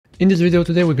In this video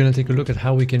today, we're going to take a look at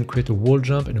how we can create a wall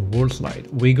jump and a wall slide.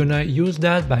 We're going to use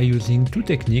that by using two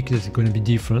techniques that's going to be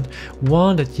different.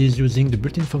 One that is using the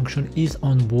built-in function is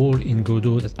on wall in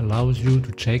Godot that allows you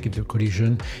to check if the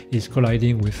collision is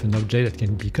colliding with an object that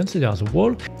can be considered as a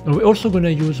wall. And we're also going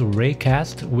to use a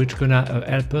raycast, which is going to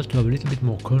help us to have a little bit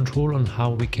more control on how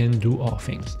we can do our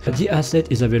things. The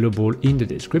asset is available in the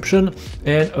description,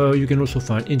 and you can also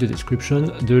find in the description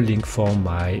the link for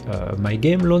my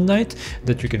game Lone Knight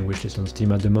that you can wishlist on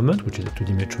Steam at the moment, which is a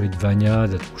 2D Metroidvania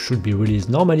that should be released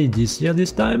normally this year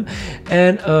this time.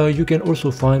 And you can also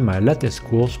find my latest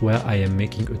course where I am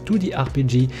making a 2D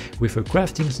RPG with a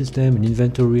crafting system, an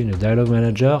inventory and a dialogue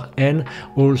manager. And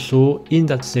also in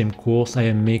that same course I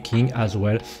am making as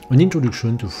well an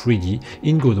introduction to 3D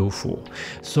in Godot 4.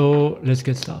 So let's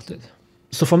get started.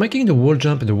 So for making the wall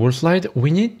jump and the wall slide,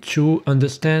 we need to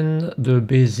understand the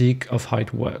basic of how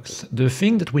it works. The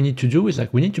thing that we need to do is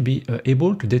we need to be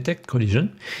able to detect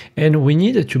collision, and we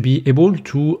need to be able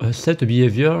to set the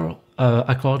behavior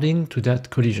according to that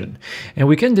collision. And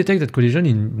we can detect that collision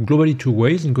in globally two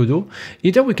ways in Godot.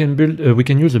 Either we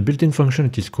can use a built-in function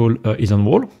that is called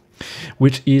isOnWall,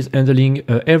 which is handling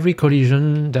every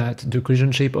collision that the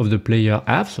collision shape of the player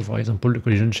has. So for example, the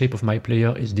collision shape of my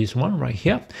player is this one right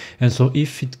here, and so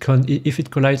if it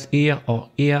collides here or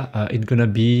here, it's gonna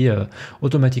be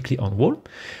automatically on wall.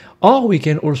 Or we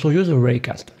can also use a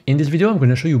raycast. In this video I'm going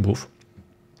to show you both.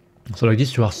 So like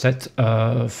this, you are set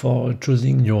for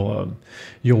choosing your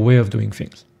way of doing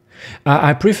things.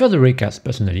 I prefer the raycast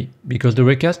personally because the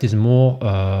raycast is more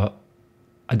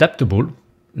adaptable.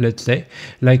 Let's say,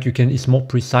 like it's more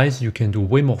precise, you can do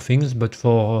way more things, but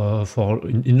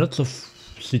in lots of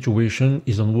situations,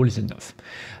 isOnWall is enough.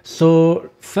 So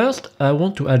first, I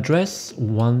want to address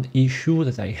one issue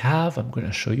that I have. I'm going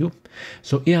to show you.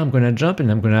 So here I'm going to jump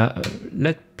and I'm going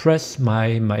to press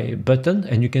my button,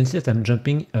 and you can see that I'm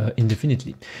jumping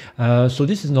indefinitely. So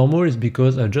this is normal, is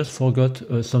because I just forgot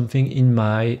something in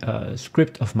my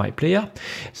script of my player.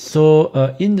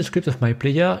 So in the script of my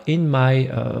player, in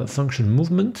my function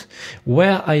movement,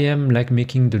 where I am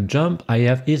making the jump, I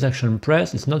have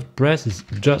isActionPress. It's not press, it's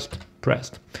just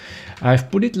pressed. I've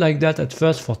put it like that at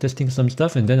first for testing some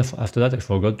stuff, and then after that I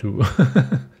forgot to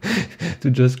to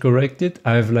just correct it.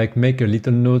 I've make a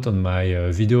little note on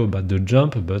my video about the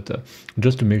jump, but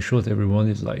just to make sure that everyone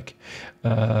is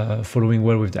following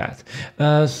well with that.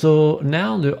 So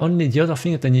now the other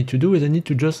thing that I need to do is I need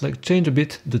to just change a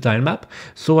bit the tile map,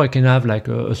 so I can have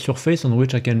a surface on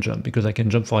which I can jump, because I can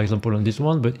jump for example on this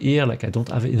one, but here I don't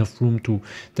have enough room to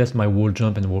test my wall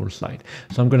jump and wall slide.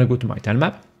 So I'm gonna go to my tile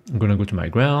map. I'm going to go to my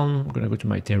ground, I'm going to go to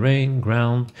my terrain,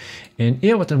 ground, and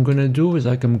here what I'm going to do is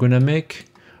I'm going to make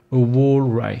a wall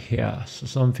right here, so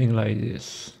something like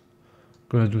this. I'm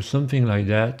going to do something like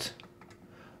that,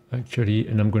 actually,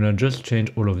 and I'm going to just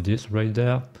change all of this right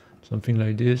there, something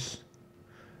like this,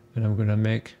 and I'm going to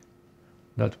make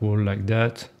that wall like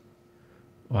that,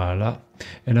 voila,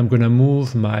 and I'm going to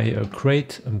move my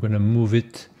crate, I'm going to move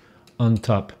it on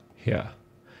top here,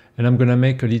 and I'm going to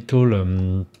make a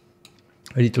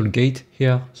little gate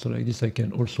here, so like this I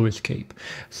can also escape.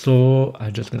 So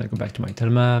I'm just gonna go back to my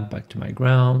tilemap, back to my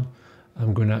ground.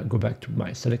 I'm gonna go back to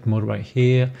my select mode right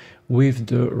here. With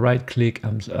the right click,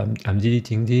 I'm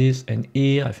deleting this, and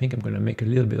here I think I'm gonna make a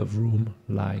little bit of room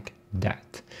like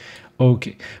that.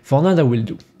 Okay, for now that will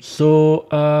do. So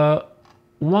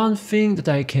one thing that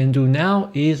I can do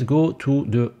now is go to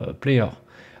the player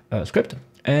script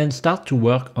and start to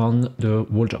work on the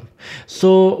wall jump.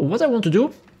 So what I want to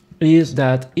do is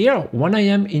that here, when I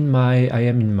am in my,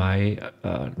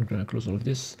 I'm gonna close all of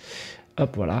this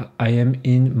up, voila, I am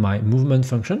in my movement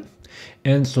function,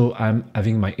 and so I'm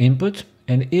having my input,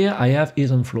 and here I have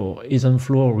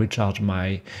isOnFloor recharge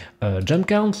my jump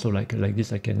count, so like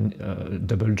this I can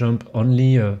double jump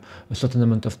only a certain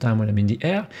amount of time when I'm in the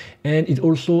air, and it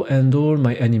also handle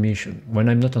my animation. When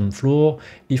I'm not on floor,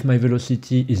 if my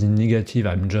velocity is in negative,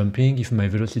 I'm jumping. If my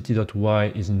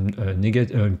velocity.y is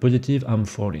in positive, I'm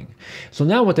falling. So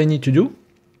now what I need to do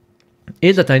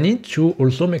is that I need to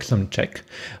also make some check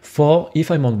for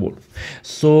if I'm on wall.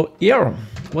 So here,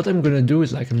 what I'm gonna do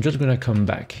is I'm just gonna come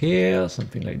back here,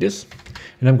 something like this,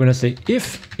 and I'm gonna say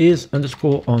if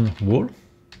is_on_wall.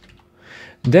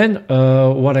 Then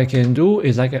what I can do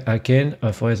is I can,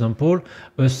 for example,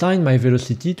 assign my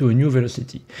velocity to a new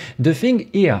velocity. The thing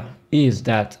here is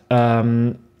that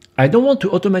I don't want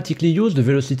to automatically use the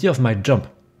velocity of my jump.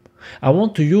 I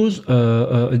want to use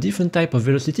a different type of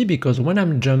velocity, because when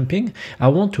I'm jumping, I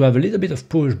want to have a little bit of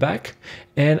pushback,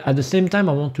 and at the same time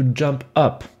I want to jump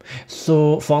up.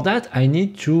 So for that I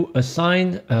need to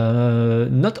assign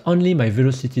not only my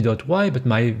velocity.y but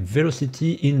my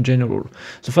velocity in general.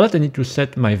 So for that I need to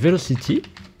set my velocity,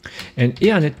 and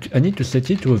here I need to set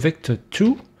it to a vector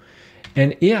 2.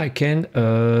 And here I can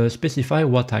specify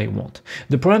what I want.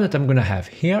 The problem that I'm going to have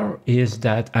here is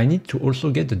that I need to also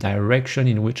get the direction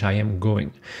in which I am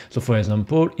going. So for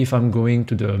example, if I'm going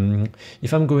to the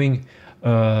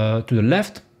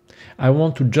left, I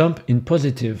want to jump in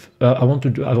positive. I want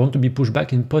to be pushed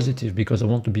back in positive, because I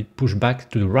want to be pushed back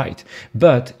to the right.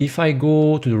 But if I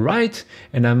go to the right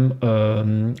and I'm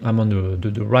on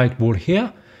the right wall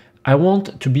here, I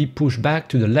want to be pushed back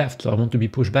to the left, so I want to be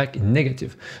pushed back in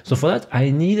negative. So for that, I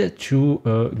need to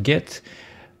get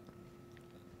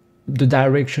the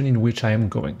direction in which I am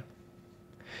going.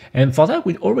 And for that,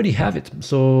 we already have it.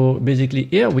 So basically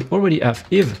here, we already have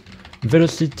if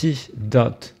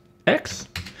velocity.x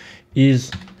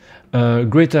is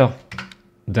greater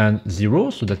than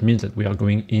 0, so that means that we are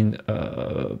going in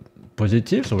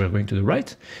positive, so we are going to the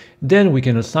right. Then we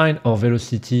can assign our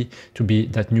velocity to be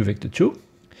that new vector 2.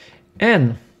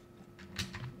 And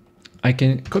I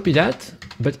can copy that,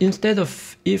 but instead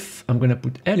of if, I'm going to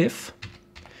put elif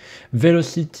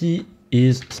velocity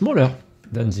is smaller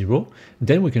than 0,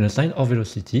 then we can assign our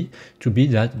velocity to be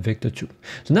that vector 2.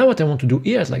 So now what I want to do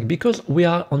here is, like, because we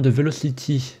are on the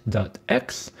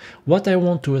velocity.x, what I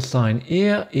want to assign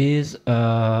here is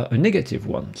a negative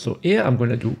one. So here I'm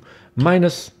going to do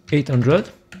minus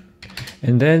 800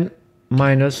 and then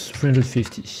minus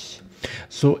 350.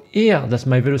 So here, that's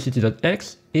my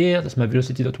velocity.x, here, that's my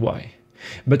velocity.y.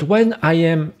 But when I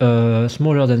am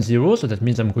smaller than 0, so that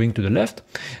means I'm going to the left,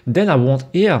 then I want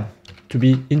here to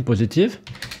be in positive,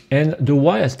 and the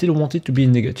y I still want it to be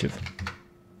in negative,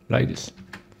 like this.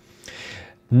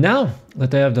 Now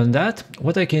that I have done that,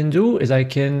 what I can do is I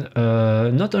can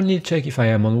not only check if I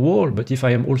am on wall, but if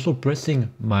I am also pressing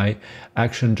my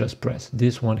action just press,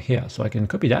 this one here. So I can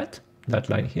copy that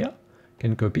line here,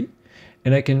 can copy,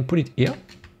 and I can put it here.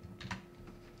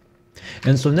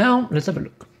 And so now let's have a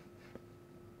look.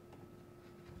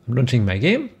 I'm launching my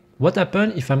game. What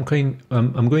happens if I'm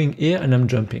going here and I'm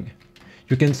jumping?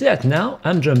 You can see that now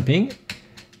I'm jumping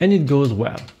and it goes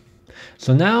well.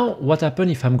 So now what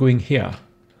happens if I'm going here?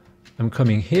 I'm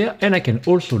coming here and I can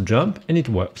also jump and it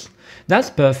works.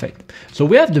 That's perfect. So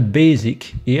we have the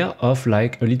basic here of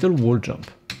like a little wall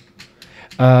jump.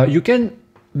 You can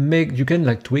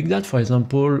like tweak that. For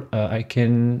example, I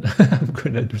can I'm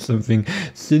gonna do something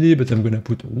silly, but I'm gonna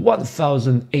put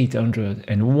 1800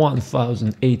 and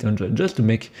 1800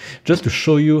 just to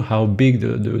show you how big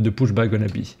the pushback gonna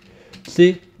be.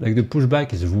 See, like the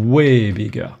pushback is way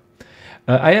bigger.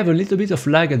 I have a little bit of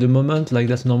lag at the moment, like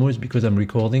that's normal, it's because I'm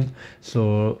recording,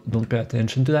 so don't pay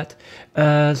attention to that.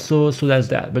 So that's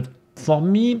that. But for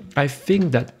me, I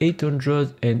think that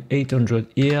 800 and 800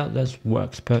 here, that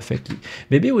works perfectly.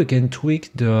 Maybe we can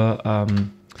tweak the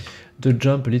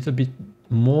jump a little bit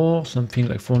more, something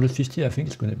like 450. I think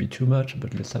it's going to be too much,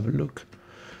 but let's have a look.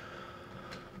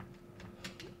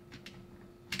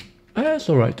 It's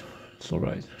all right. It's all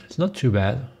right. It's not too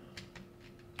bad.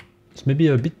 It's maybe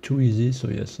a bit too easy. So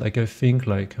yes, like I think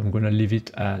like I'm going to leave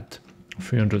it at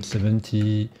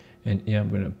 370. And here I'm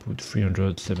going to put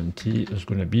 370, it's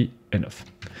going to be enough.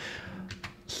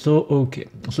 So, okay,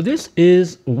 so this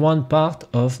is one part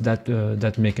of that,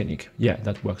 that mechanic. Yeah,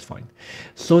 that works fine.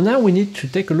 So now we need to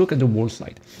take a look at the wall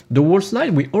slide. The wall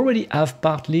slide, we already have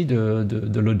partly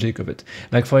the logic of it.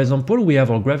 Like for example, we have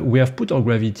put our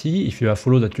gravity. If you have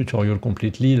followed the tutorial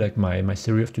completely, like my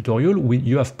series of tutorial,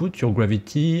 you have put your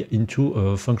gravity into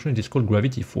a function that is called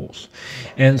gravity force.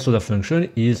 And so the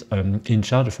function is in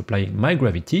charge of applying my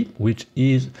gravity, which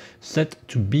is set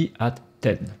to be at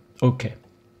 10. Okay.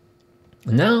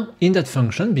 Now, in that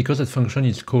function, because that function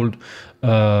is called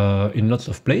in lots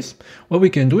of places, what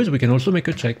we can do is we can also make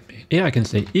a check. Here I can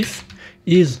say if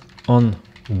is on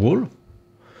wall,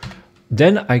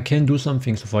 then I can do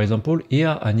something. So for example,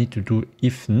 here I need to do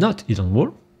if not is on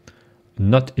wall,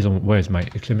 not is on, where is my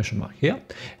exclamation mark here?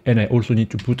 And I also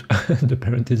need to put the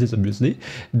parentheses, obviously.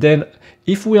 Then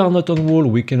if we are not on wall,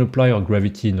 we can apply our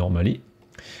gravity normally.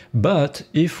 But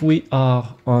if we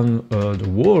are on the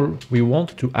wall, we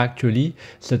want to actually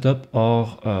set up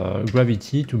our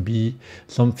gravity to be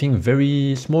something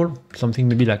very small, something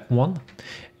maybe like 1.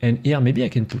 And here maybe I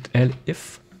can put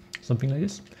elif, something like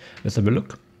this. Let's have a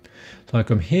look. So I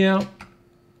come here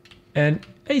and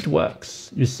it works.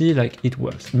 You see, like it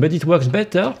works, but it works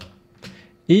better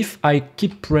if I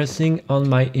keep pressing on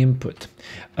my input.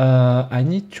 I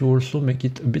need to also make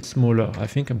it a bit smaller. I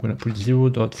think I'm going to put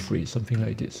 0.3, something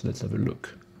like this. Let's have a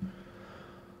look.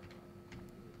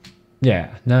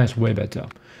 Yeah, now it's way better.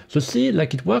 So see,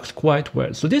 like it works quite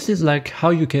well. So this is like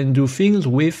how you can do things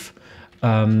with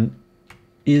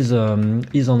is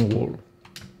on wall.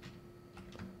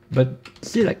 But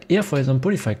see, like here, for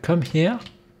example, if I come here,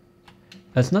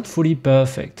 that's not fully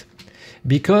perfect.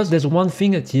 Because there's one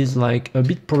thing that is like a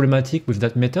bit problematic with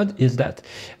that method is that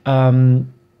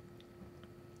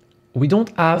we don't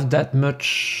have that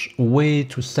much way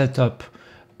to set up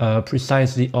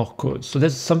precisely our code. So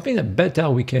there's something that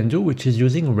better we can do, which is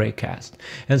using raycast.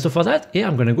 And so for that, here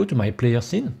I'm going to go to my player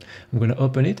scene. I'm going to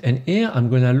open it, and here I'm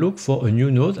going to look for a new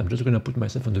node. I'm just going to put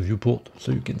myself on the viewport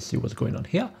so you can see what's going on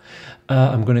here.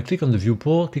 I'm going to click on the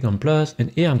viewport, click on plus, and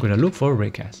here I'm going to look for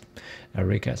raycast. Now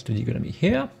raycast 2D is going to be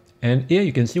here. And here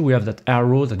you can see we have that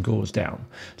arrow that goes down.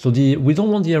 So we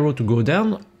don't want the arrow to go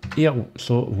down here,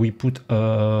 so we put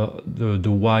the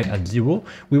Y at 0.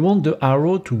 We want the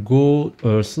arrow to go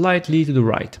slightly to the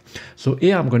right. So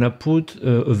here I'm going to put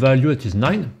a value that is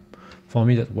 9. For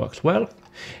me, that works well.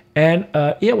 And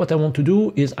here what I want to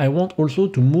do is I want also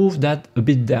to move that a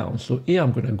bit down. So here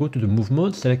I'm going to go to the move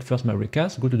mode, select first my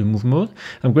raycast, go to the move mode.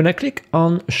 I'm going to click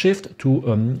on shift to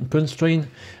constrain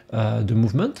the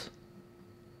movement,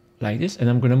 like this, and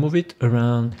I'm going to move it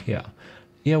around here.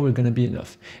 Here we're going to be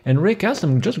enough. And raycast,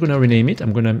 I'm just going to rename it.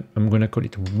 I'm going to call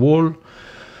it wall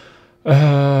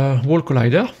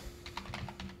collider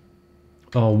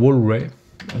or wall ray.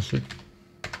 I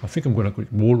think I'm going to call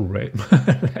it wall ray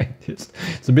like this.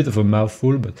 It's a bit of a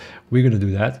mouthful, but we're going to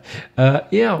do that.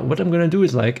 Yeah, what I'm going to do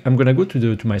is like I'm going to go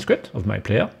to my script of my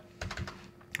player.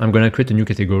 I'm going to create a new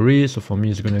category. So for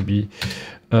me, it's going to be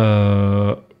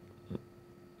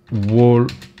wall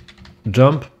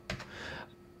jump.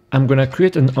 I'm going to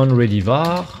create an onReady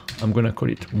var. I'm going to call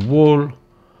it wall.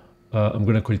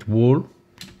 Wall,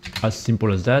 as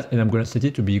simple as that. And I'm going to set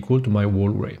it to be equal to my wall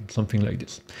ray, something like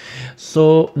this.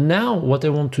 So now what I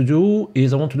want to do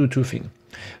is I want to do two things.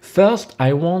 First,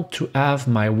 I want to have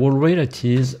my wall ray that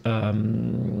is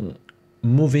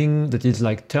moving, that is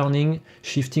like turning,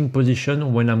 shifting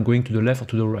position when I'm going to the left or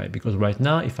to the right. Because right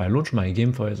now, if I launch my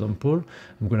game, for example,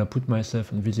 I'm going to put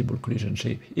myself on visible collision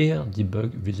shape here, debug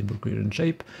visible collision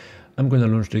shape. I'm going to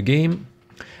launch the game.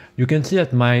 You can see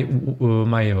that my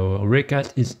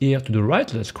raycast is here to the right.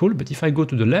 That's cool. But if I go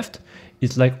to the left,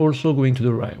 it's like also going to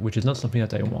the right, which is not something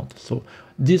that I want. So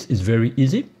this is very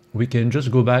easy. We can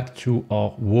just go back to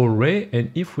our wall ray, and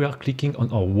if we are clicking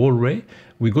on our wall ray,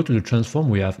 we go to the transform,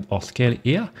 we have our scale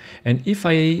here, and if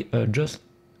I just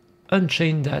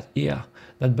unchain that here,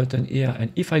 that button here,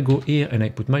 and if I go here and I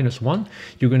put -1,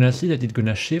 you're gonna see that it's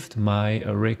gonna shift my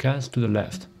raycast to the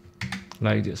left,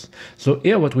 like this. So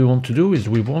here what we want to do is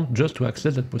we want just to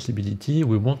access that possibility,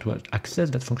 we want to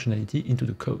access that functionality into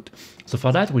the code. So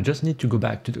for that we just need to go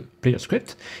back to the player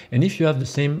script, and if you have the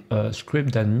same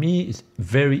script than me, it's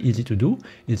very easy to do.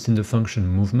 It's in the function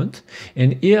movement,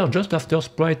 and here just after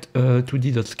sprite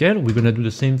 2d.scale we're gonna do the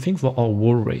same thing for our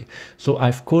wall ray. So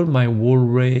I've called my wall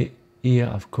ray here,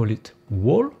 I've called it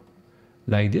wall,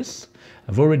 like this.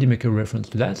 I've already made a reference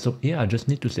to that, so here I just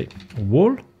need to say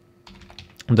wall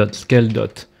dot scale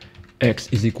dot x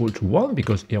is equal to 1,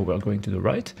 because here we are going to the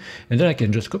right, and then I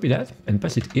can just copy that and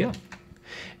pass it here,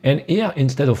 and here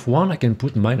instead of 1 I can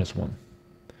put -1,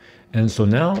 and so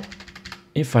now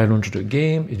if I launch the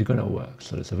game it's gonna work.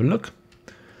 So let's have a look.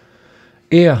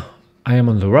 Here I am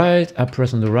on the right, I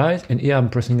press on the right, and here I'm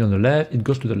pressing on the left, it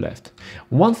goes to the left.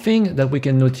 One thing that we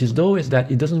can notice though is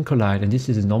that it doesn't collide, and this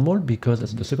is normal because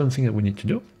that's the second thing that we need to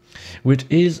do, which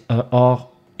is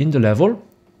in the level,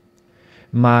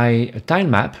 my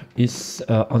tilemap is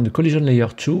on the collision layer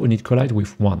 2 and it collides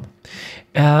with 1.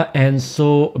 And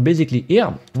so basically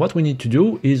here, what we need to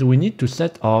do is we need to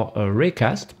set our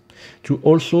raycast to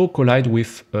also collide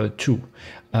with 2.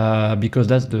 Because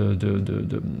that's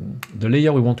the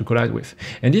layer we want to collide with.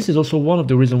 And this is also one of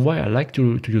the reasons why I like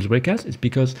to use raycast, is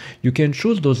because you can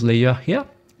choose those layers here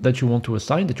that you want to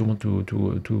assign, that you want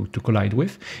to collide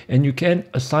with, and you can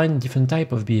assign different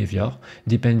type of behavior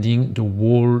depending the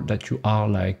wall that you are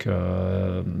like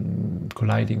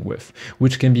colliding with,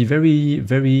 which can be very,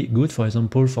 very good, for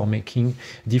example, for making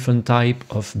different type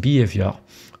of behavior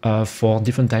for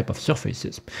different type of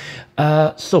surfaces.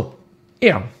 So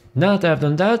here, now that I've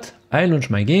done that, I launch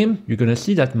my game. You're gonna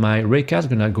see that my raycast is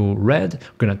gonna go red,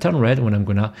 gonna turn red when I'm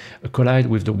gonna collide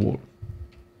with the wall.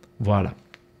 Voila.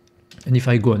 And if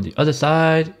I go on the other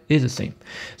side, it's the same.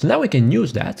 So now we can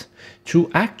use that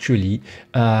to actually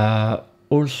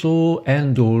also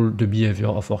handle the behavior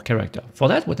of our character. For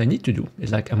that, what I need to do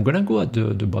is like, I'm gonna go at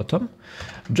the bottom,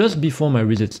 just before my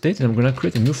reset state, and I'm gonna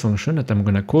create a new function that I'm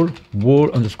gonna call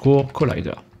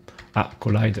wall_collider.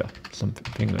 Collider,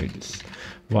 something like this.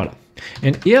 Voila.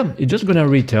 And here, it's just gonna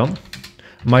return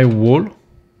my wall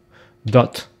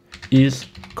dot is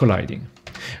colliding.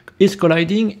 Is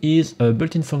colliding is a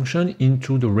built-in function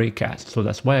into the raycast, so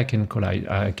that's why I can collide.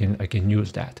 I can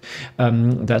use that.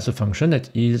 That's a function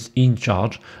that is in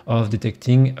charge of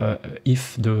detecting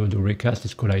if the raycast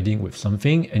is colliding with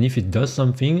something, and if it does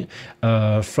something.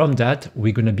 From that,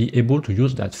 we're going to be able to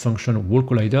use that function wall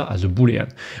collider as a boolean,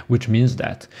 which means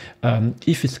that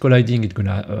if it's colliding, it's going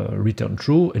to return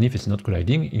true, and if it's not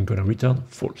colliding, it's going to return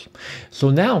false.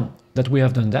 So now that we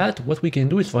have done that, what we can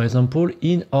do is, for example,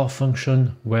 in our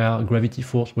function where gravity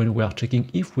force, when we are checking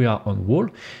if we are on wall,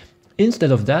 instead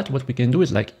of that, what we can do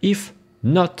is like if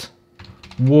not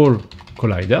wall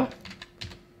collider,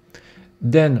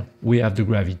 then we have the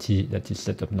gravity that is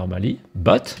set up normally,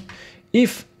 but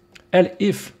if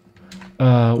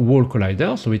wall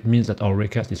collider, so it means that our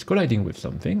raycast is colliding with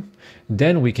something,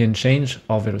 then we can change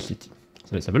our velocity.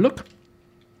 So let's have a look.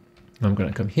 I'm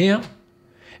gonna come here,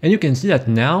 and you can see that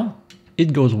now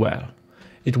it goes well,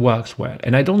 it works well,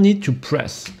 and I don't need to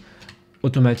press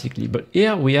automatically. But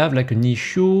here we have like an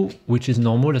issue, which is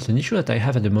normal. That's an issue that I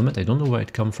have at the moment. I don't know where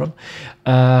it comes from.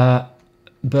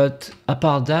 But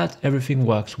apart that, everything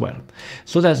works well.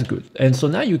 So that's good. And so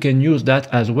now you can use that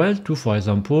as well to, for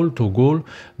example, toggle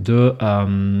the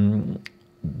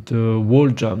wall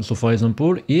jump. So for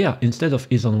example, here, instead of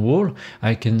is on wall,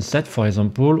 I can set, for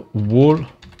example, wall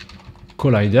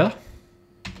collider,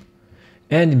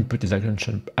 and input this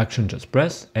action just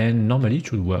press, and normally it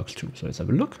should work too. So let's have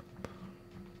a look.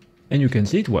 And you can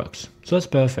see it works. So that's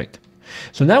perfect.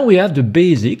 So now we have the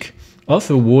basic of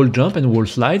a wall jump and wall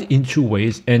slide in two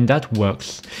ways, and that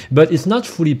works. But it's not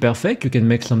fully perfect. You can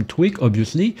make some tweak,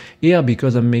 obviously. Here,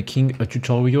 because I'm making a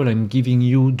tutorial, I'm giving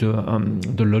you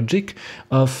the logic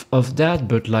of that,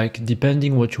 but like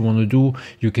depending what you want to do,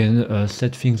 you can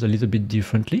set things a little bit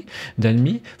differently than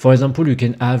me. For example, you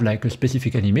can have like a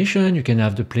specific animation. You can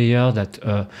have the player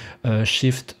that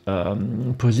shift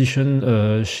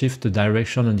position, shift the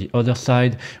direction on the other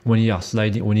side when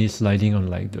he's sliding on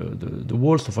like the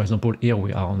wall. So for example, here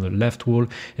we are on the left wall,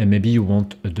 and maybe you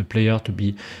want the player to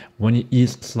be, when he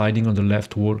is sliding on the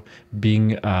left wall,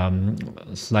 being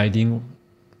sliding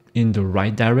in the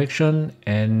right direction,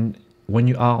 and when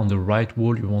you are on the right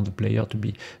wall, you want the player to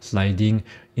be sliding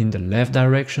in the left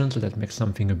direction. So that makes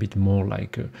something a bit more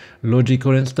like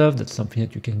logical and stuff. That's something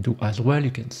that you can do as well.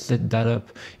 You can set that up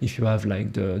if you have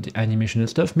like the animation and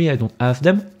stuff. Me, I don't have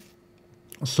them.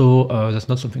 So that's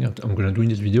not something I'm going to do in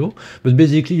this video, but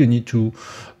basically you need to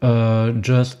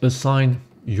just assign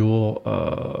your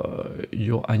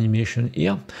animation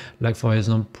here. Like for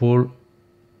example,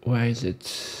 where is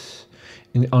it?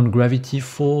 On gravity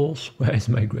force, where is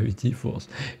my gravity force?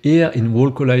 Here in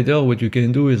wall collider, what you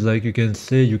can do is like you can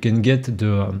say you can get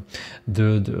the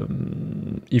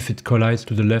if it collides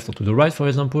to the left or to the right, for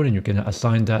example, and you can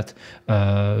assign that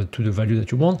to the value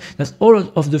that you want. That's all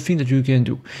of the things that you can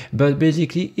do. But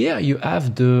basically here you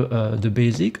have the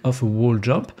basic of a wall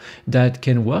jump that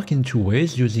can work in two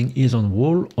ways, using is on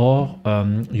wall or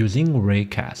using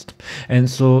raycast. And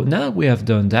so now we have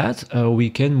done that, we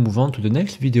can move on to the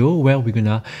next video where we're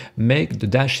gonna make the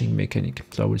dashing mechanic.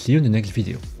 So I will see you in the next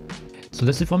video. So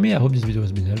that's it for me. I hope this video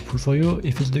has been helpful for you.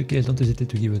 If it's the case, don't hesitate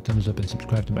to give a thumbs up and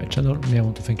subscribe to my channel. I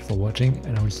want to thank you for watching,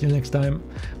 and I will see you next time.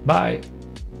 Bye.